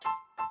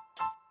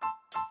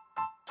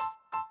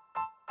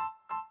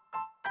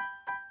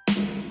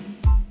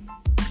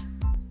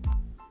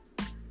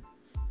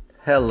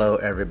Hello,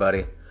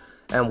 everybody,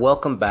 and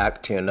welcome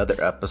back to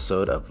another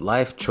episode of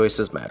Life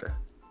Choices Matter.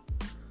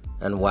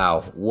 And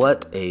wow,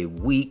 what a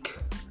week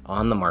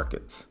on the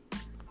markets.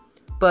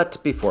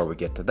 But before we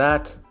get to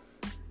that,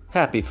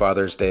 happy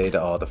Father's Day to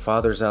all the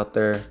fathers out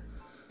there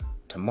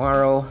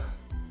tomorrow,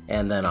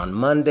 and then on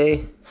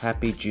Monday,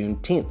 happy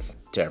Juneteenth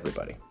to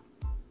everybody.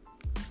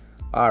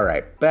 All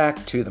right,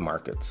 back to the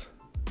markets.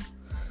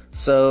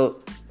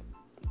 So,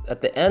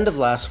 at the end of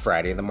last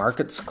Friday, the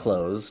markets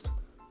closed,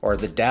 or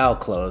the Dow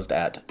closed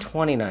at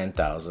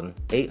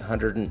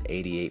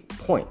 29,888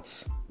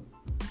 points.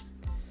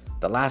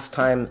 The last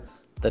time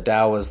the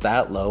Dow was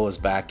that low was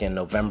back in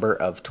November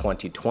of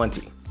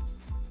 2020.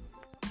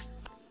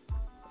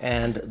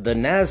 And the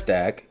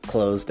Nasdaq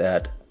closed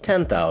at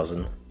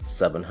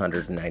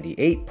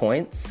 10,798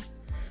 points.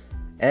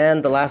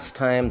 And the last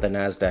time the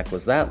Nasdaq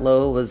was that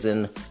low was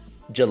in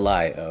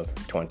July of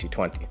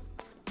 2020.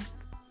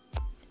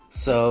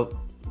 So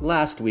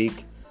last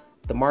week,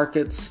 the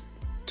markets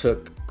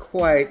took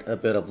quite a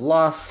bit of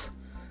loss.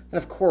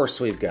 And of course,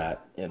 we've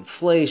got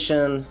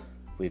inflation.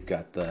 We've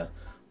got the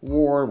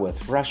war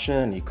with Russia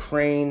and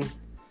Ukraine.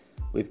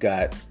 We've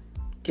got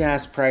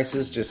gas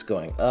prices just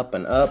going up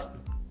and up.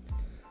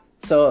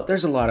 So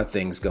there's a lot of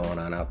things going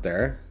on out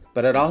there,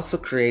 but it also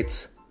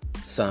creates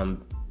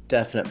some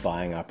definite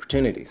buying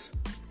opportunities.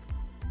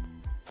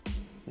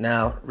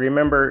 Now,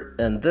 remember,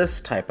 in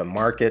this type of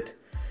market,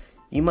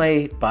 you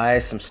might buy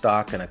some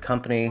stock in a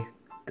company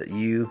that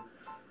you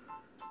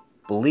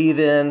believe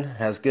in,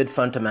 has good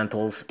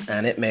fundamentals,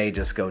 and it may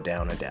just go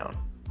down and down.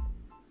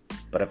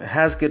 But if it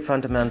has good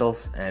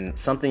fundamentals and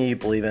something you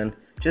believe in,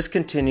 just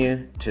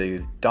continue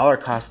to dollar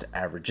cost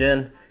average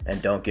in and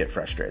don't get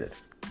frustrated.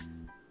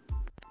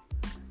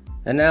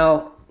 And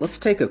now let's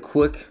take a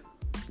quick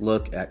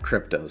look at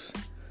cryptos.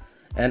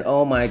 And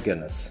oh my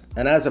goodness.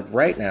 And as of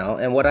right now,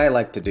 and what I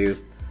like to do,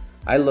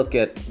 I look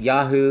at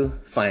Yahoo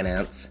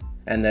Finance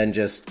and then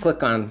just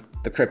click on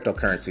the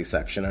cryptocurrency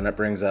section and it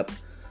brings up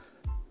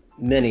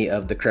many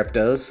of the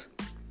cryptos.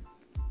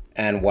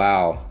 And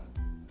wow.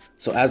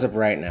 So as of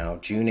right now,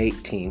 June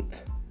 18th,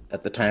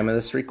 at the time of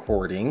this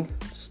recording,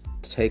 let's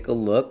take a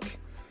look.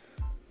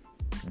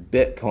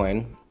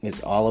 Bitcoin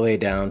is all the way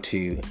down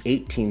to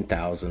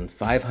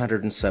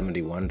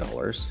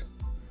 $18,571.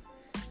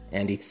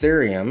 And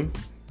Ethereum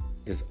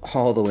is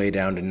all the way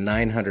down to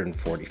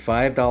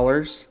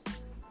 $945.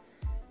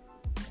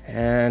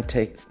 And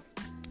take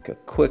a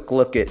quick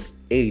look at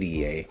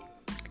ADA.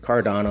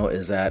 Cardano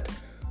is at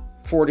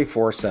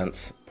 44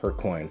 cents per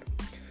coin.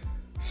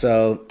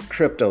 So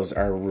cryptos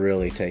are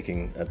really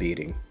taking a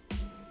beating.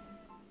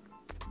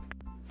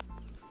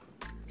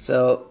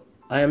 So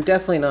I am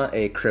definitely not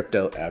a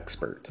crypto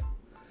expert.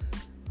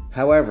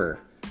 However,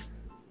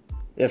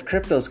 if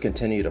cryptos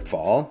continue to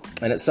fall,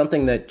 and it's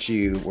something that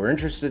you were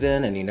interested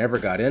in and you never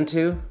got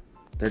into,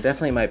 there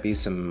definitely might be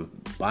some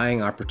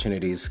buying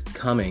opportunities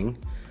coming.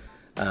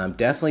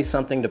 Definitely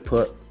something to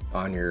put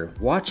on your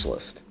watch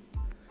list.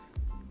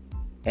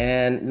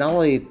 And not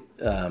only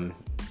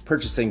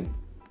purchasing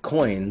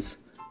coins,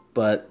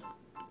 but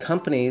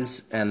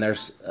companies and their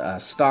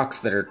stocks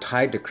that are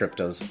tied to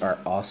cryptos are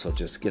also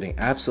just getting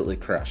absolutely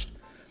crushed.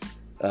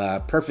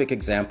 Perfect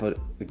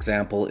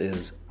example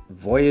is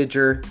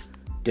Voyager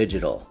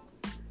Digital,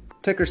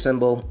 ticker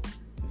symbol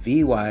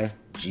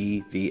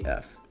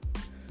VYGVF.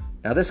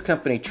 Now this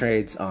company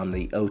trades on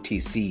the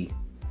OTC,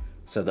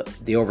 so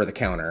the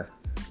over-the-counter,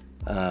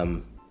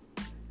 and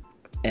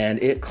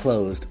it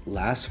closed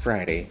last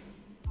Friday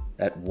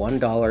at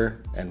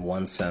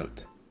 $1.01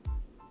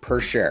 per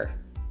share.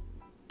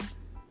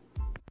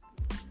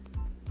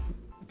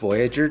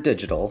 Voyager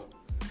Digital's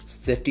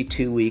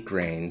 52-week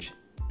range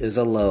is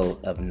a low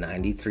of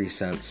 93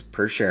 cents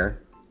per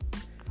share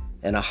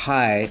and a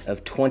high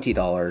of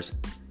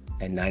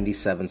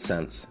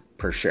 $20.97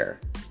 per share.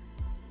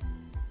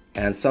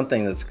 And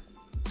something that's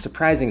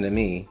surprising to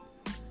me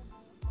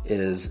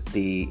is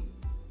the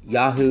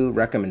Yahoo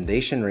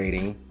recommendation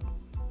rating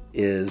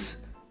is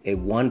a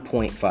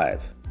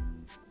 1.5,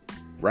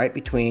 right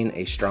between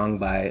a strong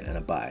buy and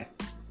a buy.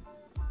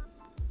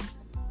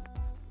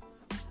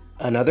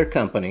 Another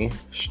company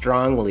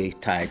strongly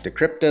tied to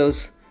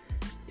cryptos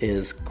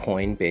is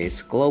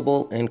Coinbase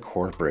Global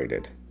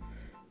Incorporated,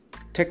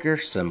 ticker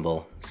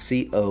symbol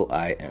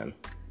COIN.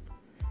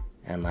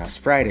 And last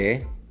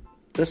Friday,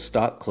 this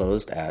stock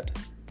closed at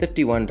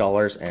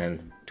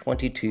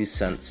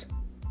 $51.22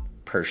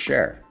 per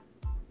share.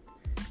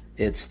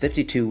 Its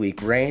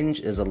 52-week range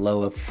is a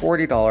low of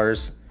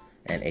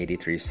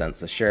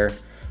 $40.83 a share,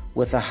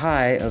 with a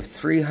high of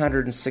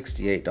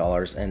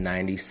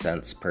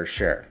 $368.90 per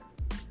share.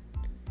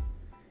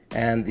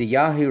 And the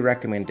Yahoo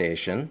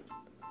recommendation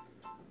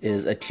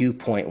is a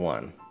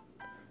 2.1,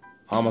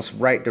 almost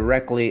right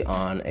directly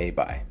on a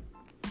buy.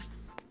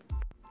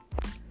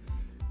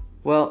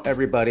 Well,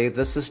 everybody,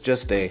 this is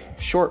just a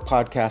short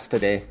podcast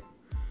today.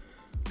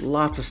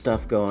 Lots of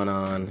stuff going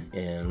on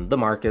in the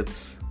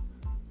markets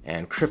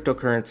and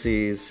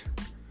cryptocurrencies.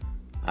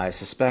 I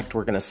suspect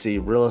we're going to see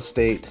real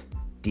estate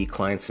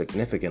decline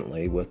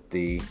significantly with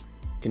the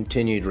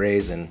continued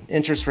raise in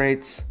interest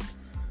rates,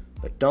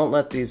 but don't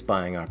let these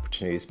buying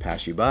opportunities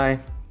pass you by.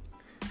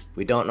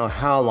 We don't know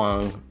how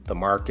long the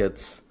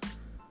markets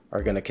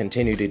are going to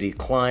continue to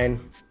decline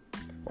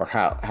or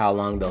how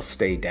long they'll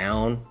stay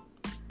down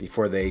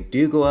before they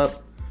do go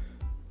up,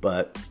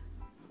 but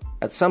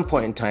at some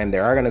point in time, they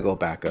are going to go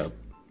back up,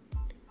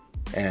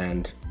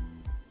 and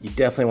you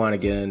definitely want to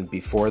get in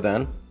before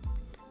then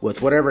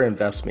with whatever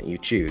investment you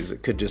choose.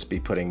 It could just be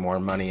putting more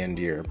money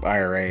into your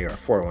IRA or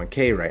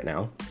 401k right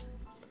now,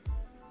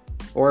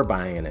 or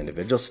buying an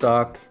individual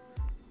stock.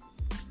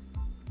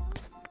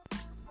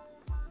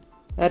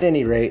 At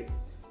any rate,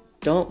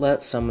 don't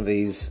let some of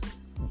these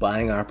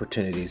buying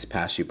opportunities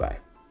pass you by.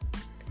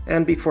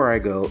 And before I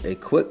go, a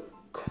quick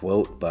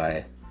quote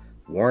by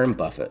Warren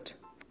Buffett.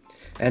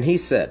 And he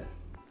said,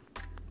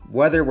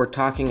 "Whether we're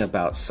talking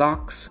about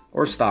socks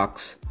or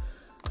stocks,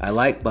 I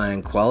like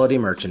buying quality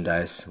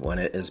merchandise when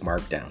it is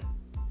marked down."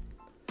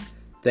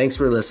 Thanks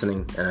for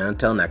listening, and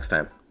until next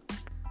time.